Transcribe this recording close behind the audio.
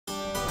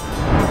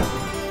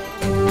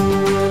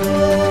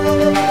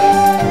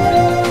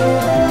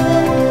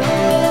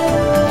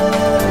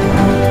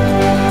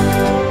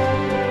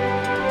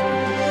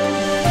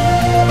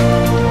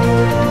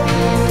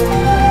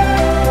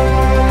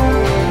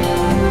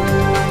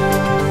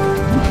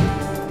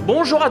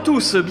Bonjour à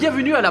tous,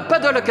 bienvenue à la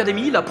Paddle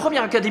Academy, la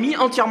première académie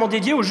entièrement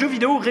dédiée aux jeux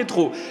vidéo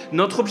rétro.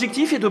 Notre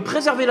objectif est de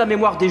préserver la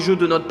mémoire des jeux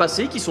de notre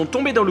passé qui sont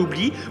tombés dans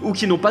l'oubli ou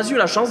qui n'ont pas eu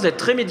la chance d'être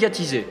très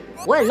médiatisés.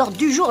 Ouais, l'ordre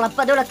du jour, la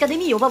Paddle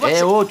Academy, on va voir.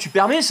 Eh oh, tu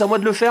permets, c'est à moi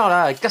de le faire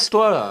là,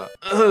 casse-toi là.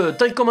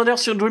 Toy Commander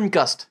sur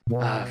Dreamcast. Vous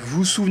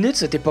vous souvenez de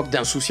cette époque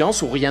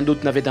d'insouciance où rien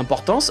d'autre n'avait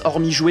d'importance,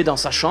 hormis jouer dans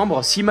sa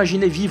chambre,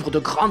 s'imaginer vivre de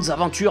grandes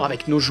aventures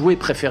avec nos jouets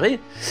préférés?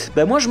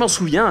 Ben moi je m'en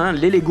souviens, hein,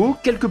 les Lego,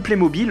 quelques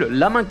Playmobil,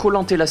 la main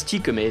collante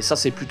élastique, mais ça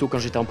c'est plutôt quand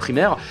j'étais en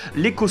primaire,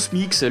 les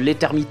Cosmics, les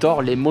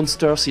Termitors, les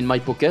Monsters in my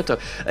pocket.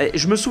 Et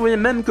je me souviens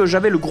même que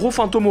j'avais le gros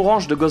fantôme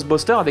orange de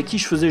Ghostbusters avec qui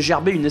je faisais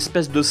gerber une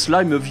espèce de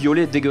slime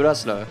violet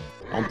dégueulasse là.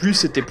 En plus,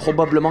 c'était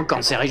probablement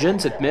cancérigène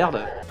cette merde.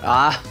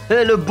 Ah,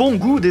 le bon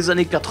goût des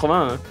années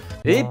 80. Hein.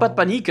 Et pas de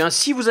panique, hein,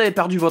 si vous avez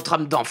perdu votre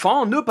âme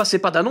d'enfant, ne passez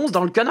pas d'annonce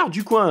dans le canard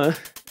du coin. Hein.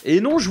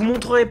 Et non, je vous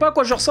montrerai pas à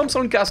quoi je ressemble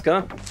sans le casque.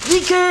 Hein.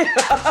 Niqué.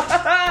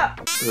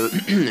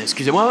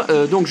 Excusez-moi,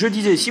 donc je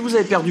disais, si vous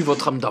avez perdu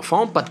votre âme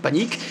d'enfant, pas de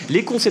panique,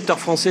 les concepteurs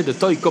français de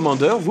Toy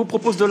Commander vous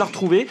proposent de la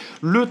retrouver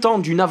le temps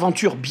d'une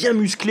aventure bien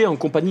musclée en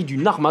compagnie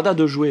d'une armada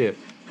de jouets.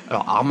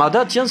 Alors,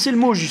 armada, tiens, c'est le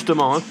mot,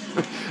 justement. Hein.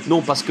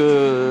 Non, parce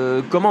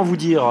que... comment vous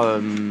dire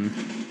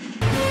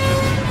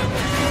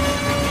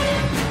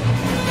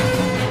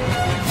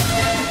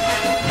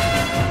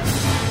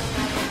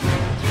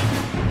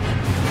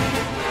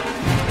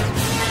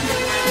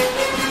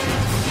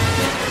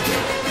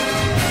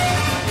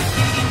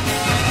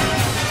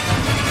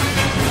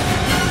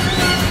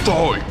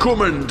Toy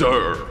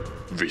Commander,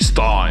 this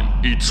time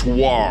it's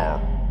war.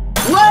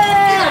 Ouais,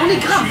 on est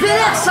grave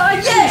vénère, ça va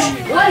liège.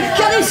 Ouais, le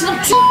canet, c'est dans le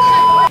cul.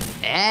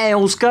 Eh,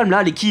 on se calme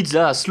là, les kids,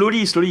 là,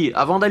 slowly.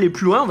 Avant d'aller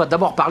plus loin, on va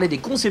d'abord parler des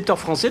concepteurs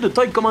français de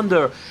Toy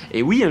Commander.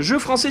 Et oui, un jeu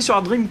français sur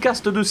la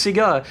Dreamcast de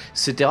Sega,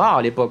 c'était rare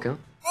à l'époque, hein.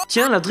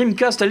 Tiens, la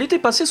Dreamcast, elle était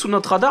passée sous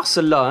notre radar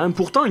celle-là, hein.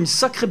 Pourtant une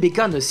sacrée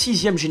bécane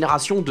 6ème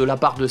génération de la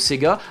part de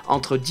Sega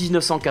entre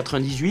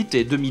 1998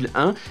 et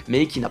 2001,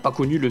 mais qui n'a pas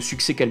connu le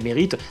succès qu'elle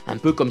mérite, un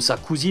peu comme sa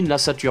cousine la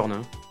Saturn.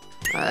 Hein.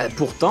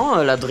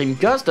 Pourtant, la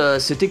Dreamcast,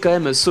 c'était quand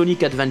même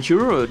Sonic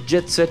Adventure,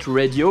 Jet Set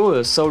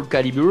Radio, Soul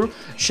Calibur,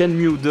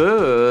 Shenmue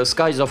 2,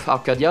 Skies of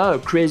Arcadia,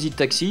 Crazy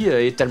Taxi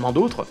et tellement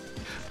d'autres.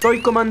 Toy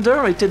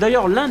Commander était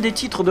d'ailleurs l'un des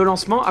titres de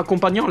lancement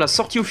accompagnant la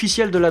sortie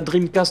officielle de la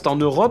Dreamcast en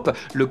Europe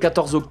le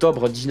 14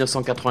 octobre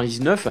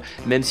 1999,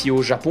 même si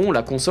au Japon,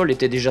 la console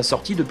était déjà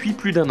sortie depuis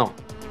plus d'1 an.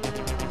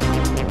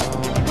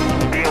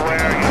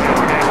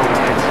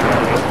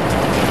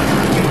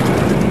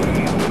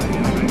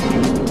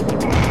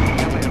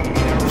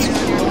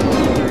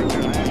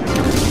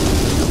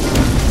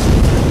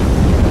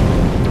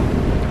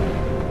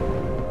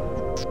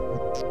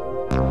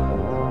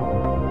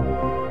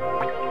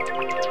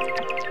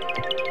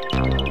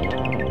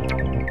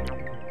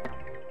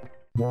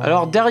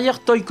 Alors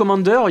derrière Toy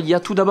Commander, il y a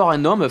tout d'abord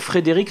un homme,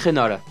 Frédérick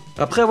Raynal.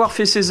 Après avoir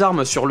fait ses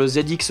armes sur le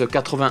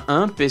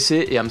ZX81,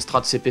 PC et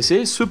Amstrad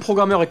CPC, ce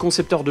programmeur et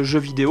concepteur de jeux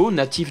vidéo,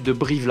 natif de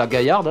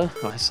Brive-la-Gaillarde,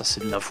 ouais ça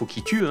c'est de l'info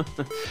qui tue, hein,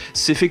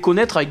 s'est fait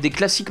connaître avec des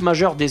classiques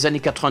majeurs des années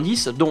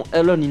 90, dont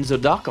Alone in the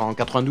Dark en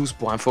 92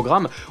 pour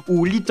Infogrames,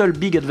 ou Little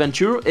Big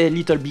Adventure et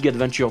Little Big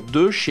Adventure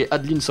 2 chez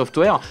Adeline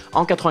Software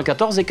en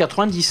 94 et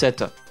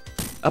 97.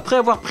 Après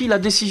avoir pris la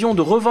décision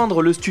de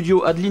revendre le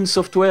studio Adeline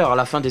Software à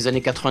la fin des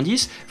années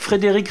 90,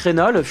 Frédérick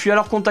Raynal fut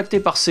alors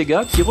contacté par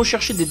Sega qui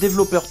recherchait des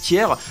développeurs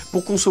tiers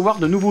pour concevoir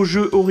de nouveaux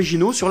jeux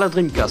originaux sur la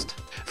Dreamcast.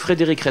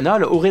 Frédérick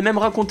Raynal aurait même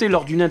raconté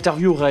lors d'une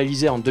interview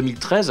réalisée en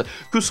 2013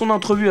 que son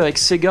entrevue avec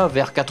Sega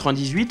vers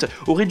 98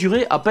 aurait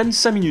duré à peine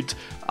 5 minutes.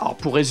 Alors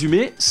pour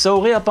résumer, ça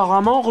aurait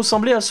apparemment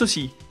ressemblé à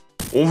ceci.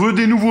 On veut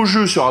des nouveaux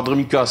jeux sur la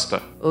Dreamcast.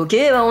 Ok,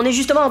 bah on est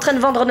justement en train de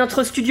vendre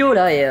notre studio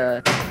là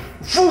et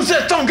Vous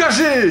êtes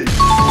engagés!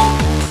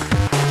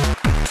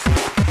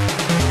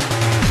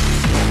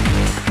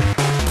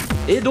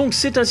 Et donc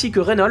c'est ainsi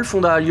que Raynal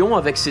fonda à Lyon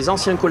avec ses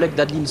anciens collègues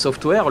d'Adeline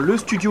Software le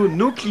studio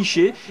No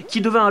Cliché,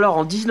 qui devint alors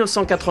en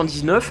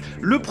 1999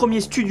 le premier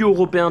studio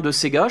européen de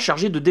Sega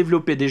chargé de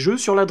développer des jeux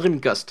sur la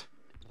Dreamcast.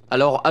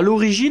 Alors, à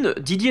l'origine,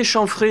 Didier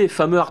Chanfray,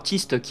 fameux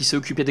artiste qui s'est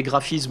occupé des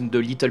graphismes de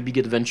Little Big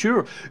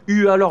Adventure,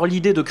 eut alors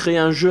l'idée de créer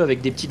un jeu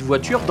avec des petites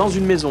voitures dans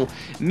une maison.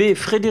 Mais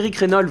Frédérick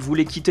Raynal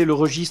voulait quitter le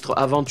registre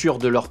aventure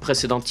de leur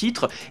précédent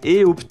titre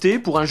et opter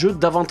pour un jeu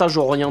davantage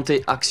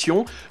orienté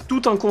action,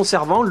 tout en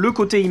conservant le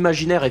côté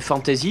imaginaire et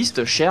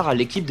fantaisiste cher à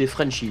l'équipe des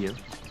Frenchies.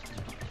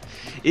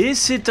 Et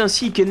c'est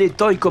ainsi qu'est né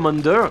Toy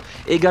Commander,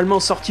 également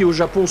sorti au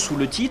Japon sous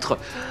le titre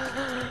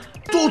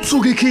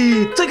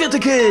Totsugeki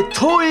Teketeke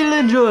Toy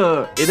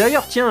Ranger. Et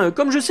d'ailleurs tiens,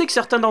 comme je sais que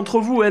certains d'entre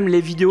vous aiment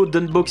les vidéos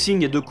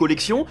d'unboxing et de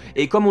collection,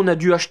 et comme on a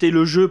dû acheter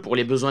le jeu pour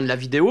les besoins de la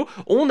vidéo,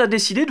 on a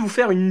décidé de vous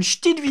faire une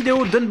petite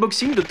vidéo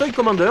d'unboxing de Toy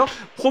Commander.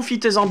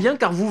 Profitez-en bien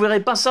car vous verrez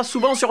pas ça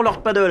souvent sur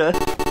leur paddle.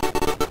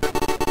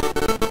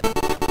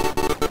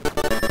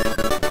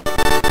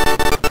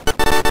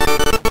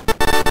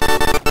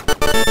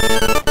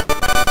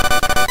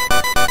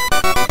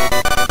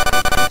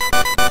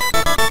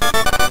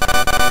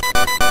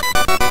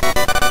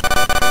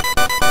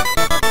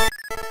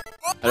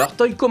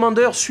 Toy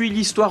Commander suit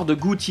l'histoire de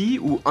Goody,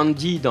 ou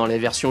Andy dans les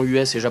versions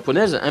US et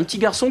japonaises, un petit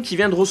garçon qui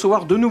vient de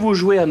recevoir de nouveaux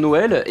jouets à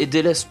Noël et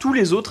délaisse tous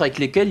les autres avec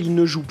lesquels il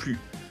ne joue plus.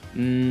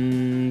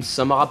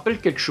 Ça me rappelle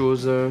quelque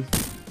chose.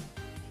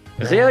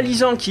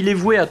 Réalisant qu'il est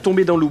voué à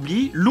tomber dans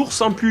l'oubli,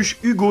 l'ours en peluche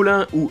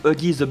Hugolin ou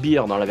Huggy the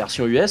Bear dans la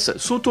version US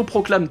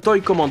s'autoproclame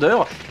Toy Commander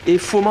et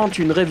fomente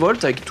une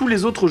révolte avec tous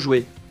les autres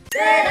jouets.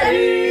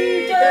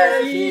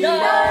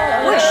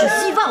 Wesh,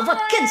 Ziva, va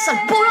ken, sale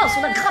bolos,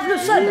 on a grave le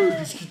seum.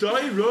 Qu'est-ce qui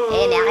t'arrive là?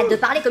 Eh mais arrête de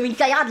parler comme une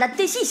caïra de la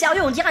Tessie,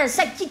 sérieux, on dirait un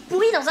sidekick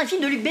pourri dans un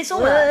film de Luc Besson.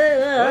 Ouais,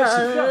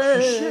 c'est clair,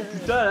 je suis chier,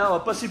 putain, là, on va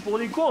passer pour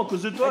des cons à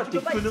cause de toi, tes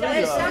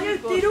conneries là. Sérieux,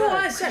 t'es lourd,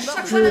 hein, c'est à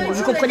chaque fois.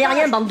 Vous comprenez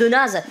rien, bande de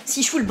nazes.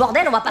 Si je fous le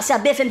bordel, on va passer à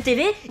BFM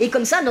TV et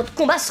comme ça, notre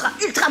combat sera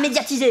ultra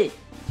médiatisé.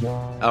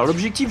 Alors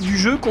l'objectif du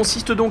jeu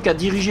consiste donc à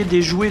diriger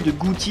des jouets de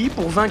Goody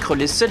pour vaincre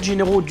les 7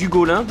 généraux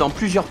d'Hugolin dans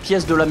plusieurs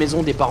pièces de la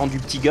maison des parents du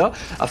petit gars,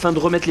 afin de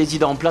remettre les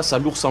idées en place à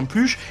l'ours en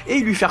peluche et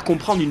lui faire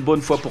comprendre une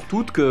bonne fois pour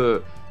toutes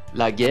que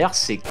la guerre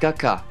c'est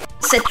caca.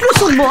 Cette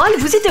leçon de morale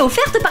vous était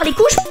offerte par les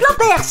couches plein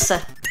perse.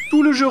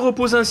 Tout le jeu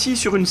repose ainsi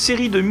sur une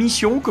série de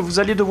missions que vous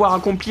allez devoir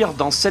accomplir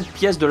dans 7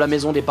 pièces de la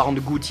maison des parents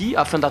de Goody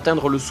afin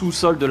d'atteindre le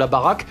sous-sol de la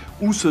baraque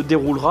où se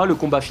déroulera le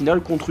combat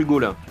final contre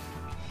Hugolin.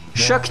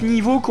 Chaque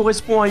niveau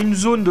correspond à une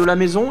zone de la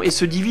maison et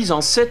se divise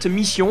en 7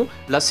 missions,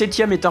 la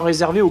 7ème étant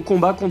réservée au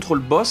combat contre le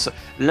boss,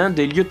 l'un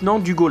des lieutenants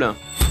d'Hugolin.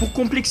 Pour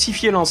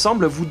complexifier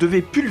l'ensemble, vous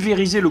devez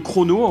pulvériser le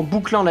chrono en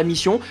bouclant la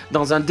mission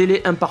dans un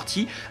délai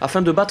imparti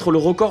afin de battre le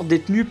record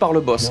détenu par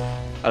le boss.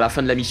 À la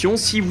fin de la mission,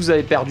 si vous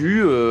avez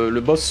perdu, le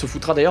boss se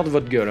foutra d'ailleurs de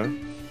votre gueule. Hein.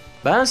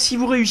 Ben, si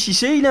vous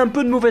réussissez, il a un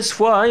peu de mauvaise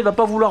foi, hein, il va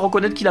pas vouloir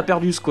reconnaître qu'il a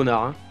perdu ce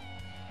connard. Hein.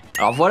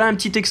 Alors voilà un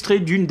petit extrait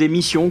d'une des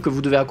missions que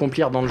vous devez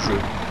accomplir dans le jeu.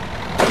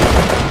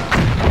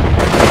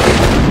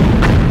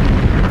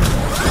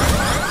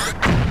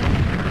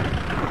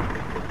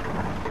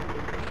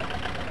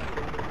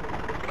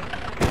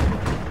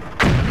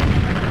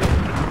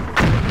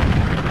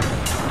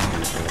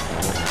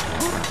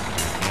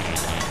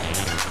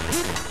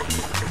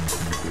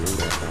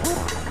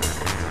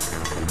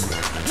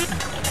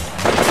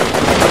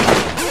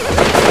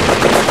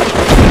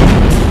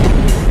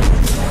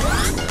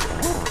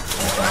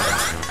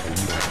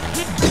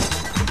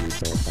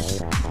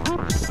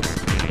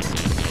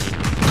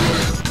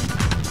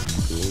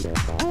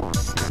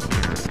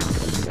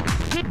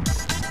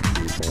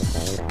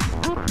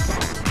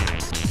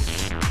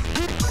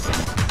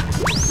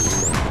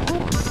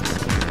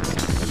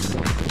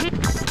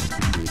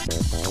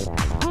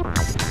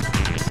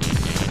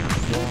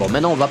 Bon,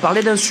 maintenant on va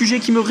parler d'un sujet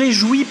qui me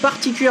réjouit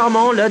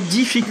particulièrement, la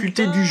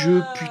difficulté du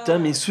jeu. Putain,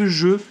 mais ce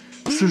jeu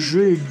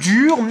est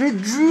dur, mais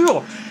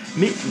dur.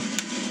 Mais...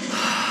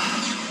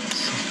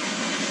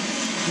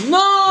 Non.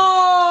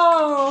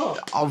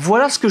 Alors,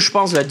 voilà ce que je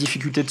pense de la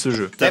difficulté de ce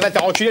jeu. Eh, va te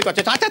faire enculer, toi.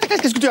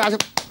 Qu'est-ce que tu as?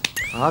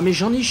 Ah, mais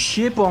j'en ai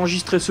chié pour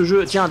enregistrer ce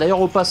jeu. Tiens,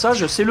 d'ailleurs, au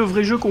passage, c'est le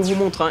vrai jeu qu'on vous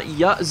montre. Hein. Il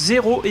y a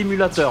 0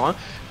 émulateur. Hein.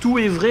 Tout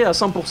est vrai à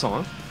 100%.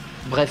 Hein.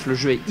 Bref, le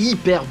jeu est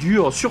hyper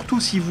dur, surtout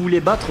si vous voulez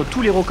battre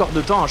tous les records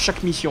de temps à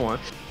chaque mission. Hein.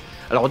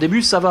 Alors au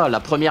début ça va, la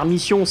première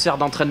mission sert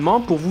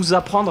d'entraînement pour vous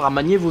apprendre à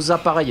manier vos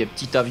appareils,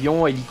 petit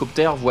avion,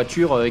 hélicoptère,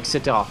 voiture,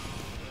 etc.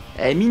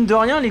 Et mine de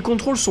rien, les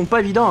contrôles sont pas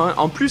évidents. Hein.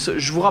 En plus,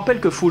 je vous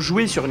rappelle qu'il faut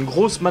jouer sur une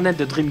grosse manette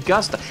de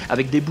Dreamcast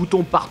avec des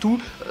boutons partout.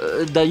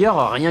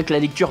 D'ailleurs, rien que la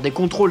lecture des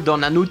contrôles dans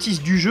la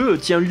notice du jeu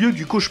tient lieu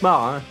du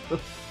cauchemar. Hein.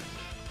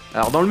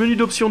 Alors dans le menu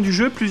d'options du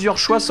jeu, plusieurs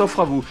choix s'offrent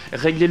à vous.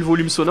 Régler le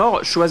volume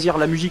sonore, choisir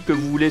la musique que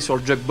vous voulez sur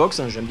le jukebox,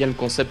 hein, j'aime bien le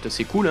concept,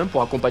 c'est cool hein,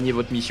 pour accompagner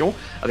votre mission,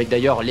 avec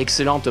d'ailleurs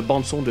l'excellente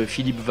bande-son de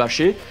Philippe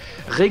Vacher.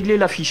 Régler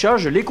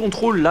l'affichage, les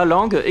contrôles, la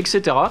langue,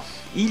 etc.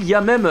 Il y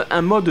a même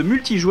un mode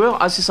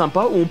multijoueur assez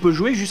sympa où on peut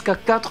jouer jusqu'à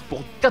 4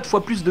 pour 4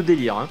 fois plus de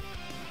délire. Hein.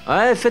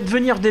 Ouais, faites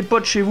venir des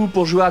potes chez vous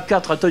pour jouer à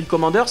 4 à Toy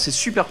Commander, c'est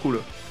super cool.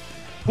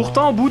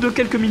 Pourtant, au bout de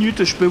quelques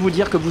minutes, je peux vous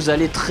dire que vous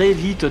allez très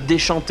vite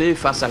déchanter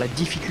face à la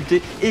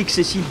difficulté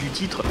excessive du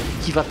titre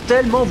qui va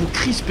tellement vous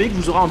crisper que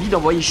vous aurez envie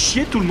d'envoyer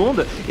chier tout le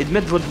monde et de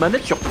mettre votre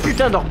manette sur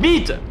putain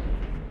d'orbite.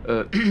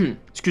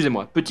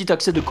 Excusez-moi, petit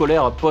accès de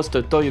colère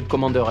post-Toy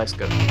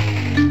Commander-esque.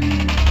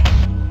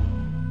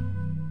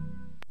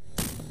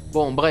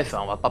 Bon bref,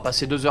 on va pas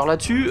passer 2 heures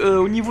là-dessus.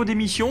 Au niveau des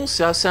missions,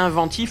 c'est assez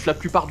inventif la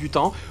plupart du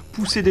temps.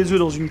 Pousser des œufs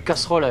dans une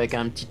casserole avec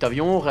un petit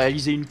avion,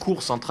 réaliser une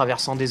course en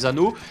traversant des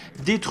anneaux,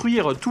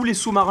 détruire tous les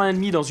sous-marins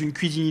ennemis dans une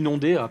cuisine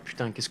inondée. Ah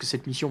putain, qu'est-ce que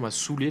cette mission m'a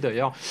saoulé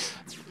d'ailleurs.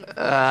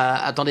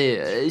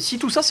 Attendez, si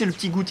tout ça c'est le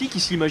petit Goody qui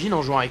se l'imagine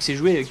en jouant avec ses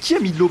jouets, qui a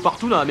mis de l'eau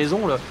partout dans la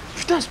maison là?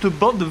 Putain, cette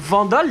bande de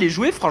vandales, les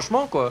jouets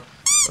franchement quoi.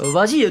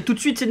 Vas-y, tout de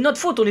suite c'est de notre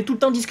faute, on est tout le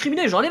temps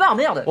discriminés, j'en ai marre,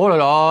 merde. Oh là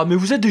là, mais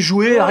vous êtes des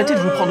jouets, arrêtez de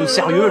vous prendre au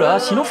sérieux là,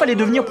 sinon fallait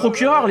devenir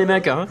procureur les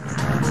mecs hein.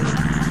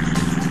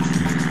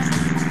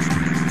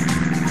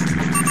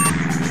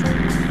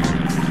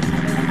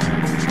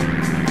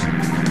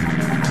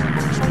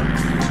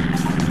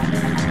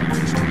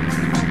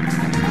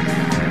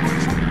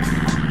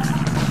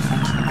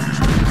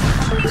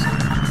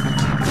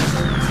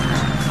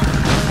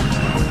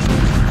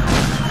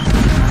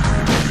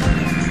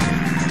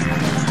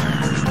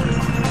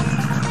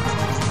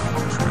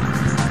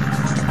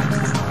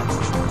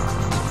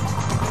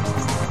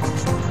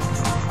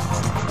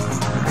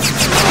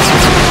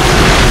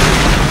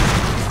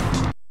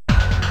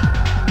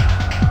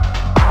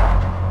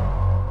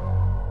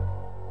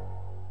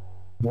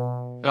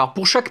 Alors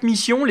pour chaque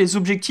mission, les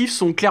objectifs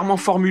sont clairement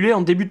formulés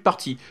en début de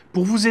partie.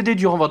 Pour vous aider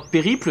durant votre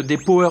périple, des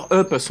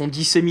power-up sont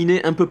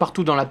disséminés un peu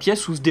partout dans la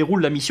pièce où se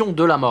déroule la mission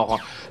de la mort.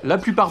 La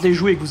plupart des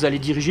jouets que vous allez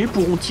diriger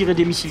pourront tirer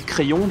des missiles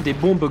crayons, des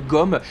bombes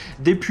gomme,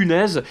 des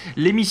punaises,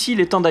 les missiles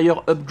étant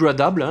d'ailleurs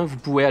upgradables, vous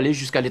pouvez aller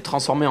jusqu'à les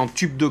transformer en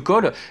tubes de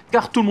colle,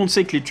 car tout le monde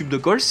sait que les tubes de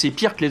colle c'est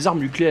pire que les armes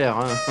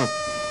nucléaires.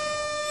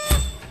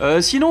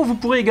 Sinon, vous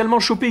pourrez également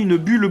choper une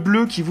bulle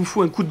bleue qui vous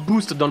fout un coup de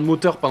boost dans le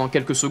moteur pendant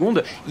quelques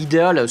secondes,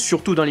 idéal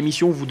surtout dans les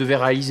missions où vous devez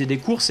réaliser des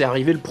courses et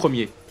arriver le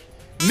premier.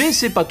 Mais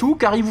c'est pas tout,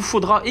 car il vous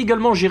faudra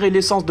également gérer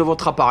l'essence de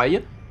votre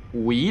appareil.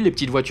 Oui, les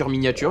petites voitures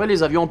miniatures et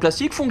les avions en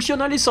plastique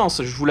fonctionnent à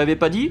l'essence, je vous l'avais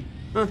pas dit ?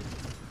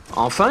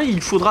 Enfin,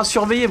 il faudra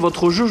surveiller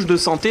votre jauge de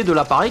santé de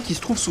l'appareil qui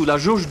se trouve sous la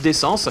jauge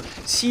d'essence.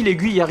 Si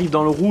l'aiguille arrive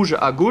dans le rouge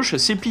à gauche,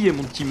 c'est plié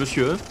mon petit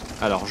monsieur.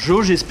 Alors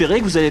j'ose espérer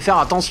que vous allez faire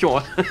attention.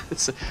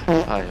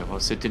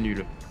 C'était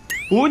nul.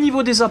 Au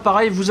niveau des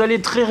appareils, vous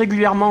allez très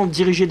régulièrement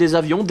diriger des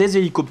avions, des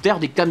hélicoptères,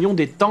 des camions,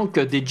 des tanks,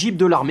 des jeeps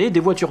de l'armée,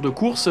 des voitures de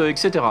course,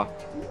 etc.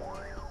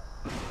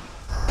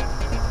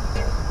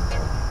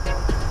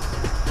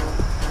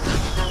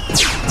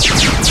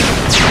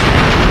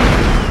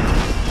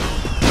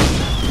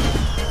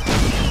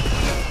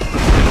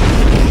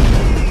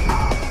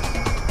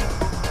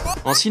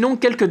 Sinon,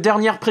 quelques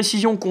dernières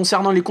précisions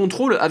concernant les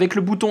contrôles. Avec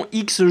le bouton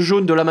X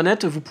jaune de la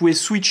manette, vous pouvez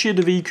switcher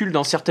de véhicule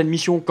dans certaines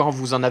missions quand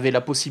vous en avez la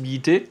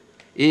possibilité.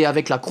 Et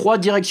avec la croix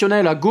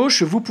directionnelle à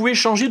gauche, vous pouvez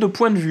changer de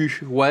point de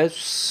vue. Ouais,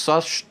 ça,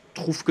 je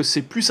trouve que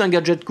c'est plus un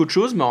gadget qu'autre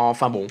chose, mais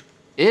enfin bon.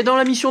 Et dans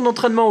la mission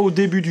d'entraînement au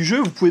début du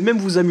jeu, vous pouvez même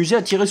vous amuser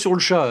à tirer sur le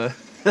chat.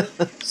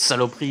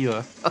 Saloperie.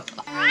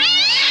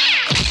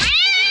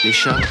 Les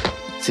chats,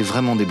 c'est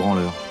vraiment des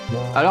branleurs.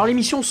 Alors les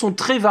missions sont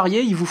très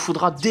variées, il vous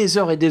faudra des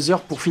heures et des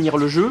heures pour finir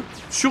le jeu,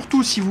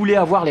 surtout si vous voulez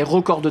avoir les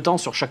records de temps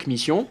sur chaque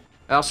mission.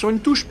 Alors sur une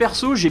touche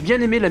perso, j'ai bien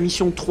aimé la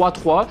mission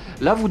 3-3,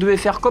 là vous devez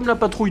faire comme la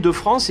patrouille de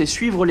France et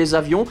suivre les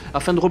avions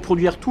afin de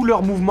reproduire tous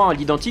leurs mouvements à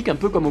l'identique, un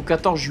peu comme au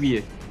 14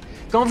 juillet.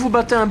 Quand vous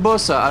battez un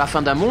boss à la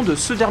fin d'un monde,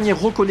 ce dernier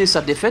reconnaît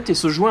sa défaite et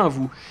se joint à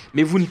vous,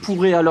 mais vous ne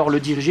pourrez alors le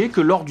diriger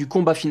que lors du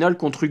combat final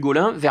contre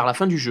Hugolin vers la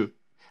fin du jeu.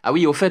 Ah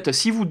oui, au fait,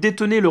 si vous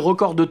détenez le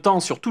record de temps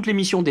sur toutes les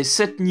missions des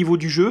 7 niveaux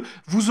du jeu,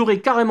 vous aurez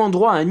carrément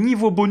droit à un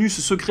niveau bonus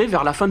secret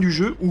vers la fin du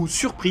jeu où,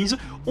 surprise,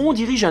 on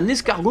dirige un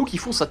escargot qui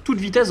fonce à toute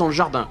vitesse dans le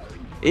jardin.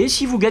 Et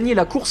si vous gagnez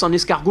la course en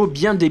escargot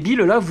bien débile,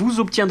 là vous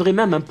obtiendrez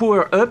même un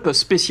power-up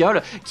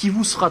spécial qui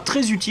vous sera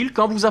très utile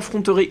quand vous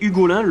affronterez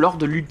Hugolin lors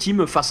de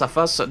l'ultime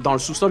face-à-face dans le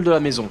sous-sol de la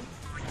maison.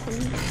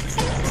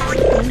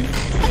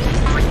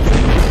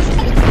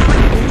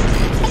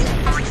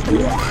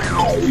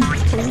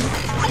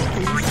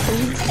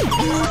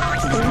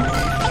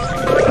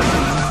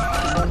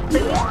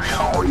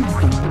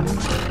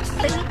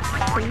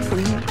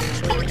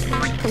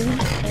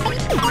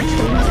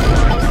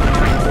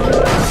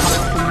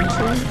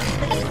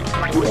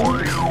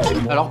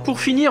 Alors pour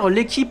finir,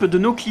 l'équipe de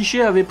No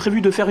Cliché avait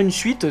prévu de faire une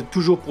suite,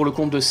 toujours pour le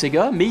compte de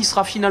Sega, mais il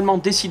sera finalement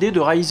décidé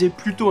de réaliser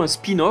plutôt un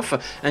spin-off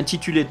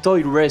intitulé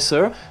Toy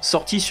Racer,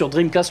 sorti sur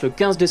Dreamcast le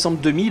 15 décembre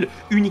 2000,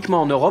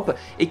 uniquement en Europe,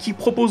 et qui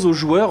propose aux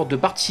joueurs de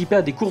participer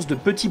à des courses de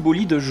petits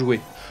bolides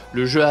jouets.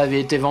 Le jeu avait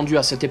été vendu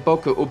à cette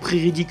époque au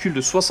prix ridicule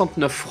de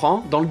 69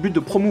 francs, dans le but de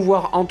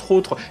promouvoir entre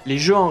autres les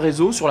jeux en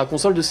réseau sur la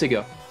console de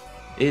Sega.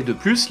 Et de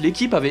plus,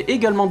 l'équipe avait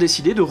également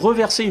décidé de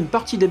reverser une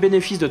partie des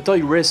bénéfices de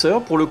Toy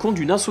Racer pour le compte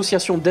d'une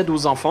association d'aide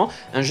aux enfants,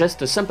 un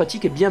geste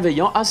sympathique et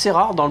bienveillant assez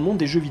rare dans le monde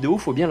des jeux vidéo,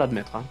 faut bien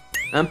l'admettre.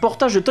 Un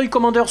portage de Toy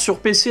Commander sur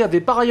PC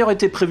avait par ailleurs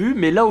été prévu,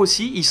 mais là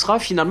aussi, il sera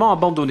finalement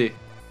abandonné.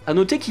 A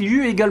noter qu'il y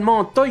eut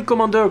également Toy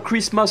Commander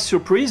Christmas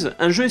Surprise,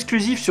 un jeu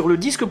exclusif sur le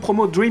disque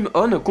promo Dream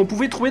On qu'on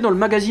pouvait trouver dans le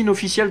magazine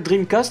officiel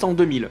Dreamcast en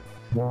 2000.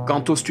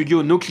 Quant au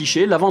studio No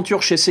Cliché,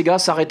 l'aventure chez Sega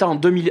s'arrêta en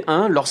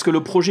 2001 lorsque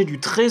le projet du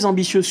très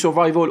ambitieux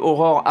survival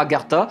horror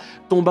Agartha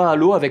tomba à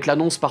l'eau avec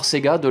l'annonce par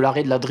Sega de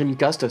l'arrêt de la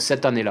Dreamcast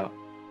cette année-là.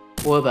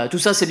 Ouais bah tout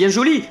ça c'est bien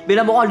joli, mais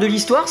la morale de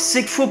l'histoire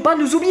c'est qu'il faut pas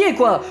nous oublier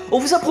quoi. On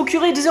vous a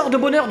procuré des heures de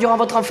bonheur durant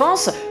votre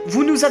enfance,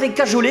 vous nous avez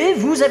cajolé,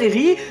 vous avez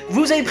ri,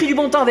 vous avez pris du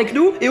bon temps avec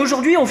nous, et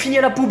aujourd'hui on finit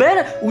à la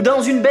poubelle, ou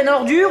dans une benne à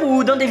ordures,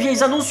 ou dans des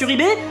vieilles annonces sur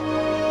eBay.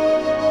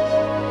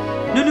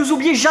 Ne nous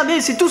oubliez jamais,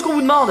 c'est tout ce qu'on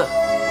vous demande.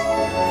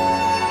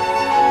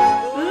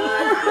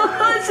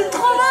 C'est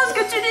trop bon ce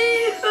que tu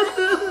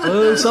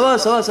dis. Ça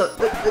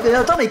va.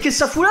 Attends, mais qu'est-ce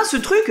que ça fout là, ce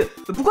truc?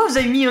 Pourquoi vous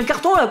avez mis un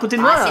carton là à côté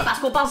de moi là? C'est parce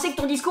qu'on pensait que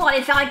ton discours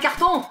allait faire un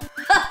carton.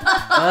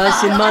 Ah,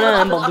 c'est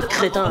malin, hein, bande de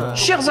crétins.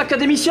 Chers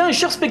académiciens et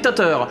chers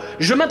spectateurs,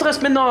 je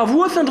m'adresse maintenant à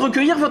vous afin de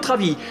recueillir votre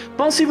avis.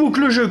 Pensez-vous que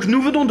le jeu que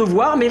nous venons de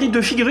voir mérite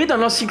de figurer dans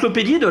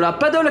l'encyclopédie de la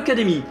Paddle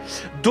Academy?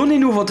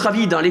 Donnez-nous votre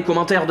avis dans les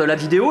commentaires de la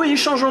vidéo et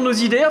échangeons nos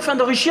idées afin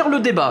d'enrichir le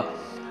débat.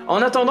 En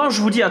attendant,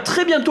 je vous dis à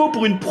très bientôt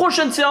pour une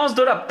prochaine séance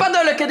de la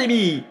Paddle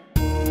Academy.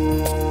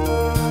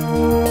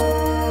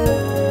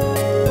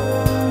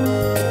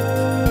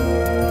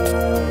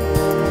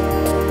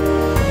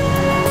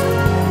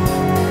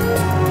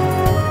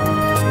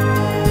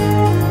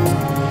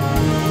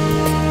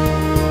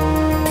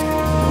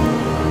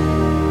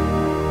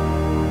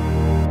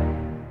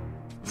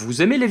 Vous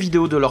vous aimez les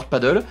vidéos de Lord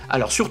Paddle,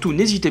 alors surtout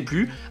n'hésitez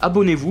plus,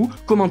 abonnez-vous,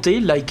 commentez,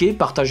 likez,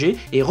 partagez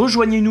et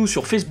rejoignez-nous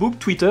sur Facebook,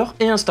 Twitter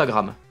et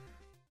Instagram.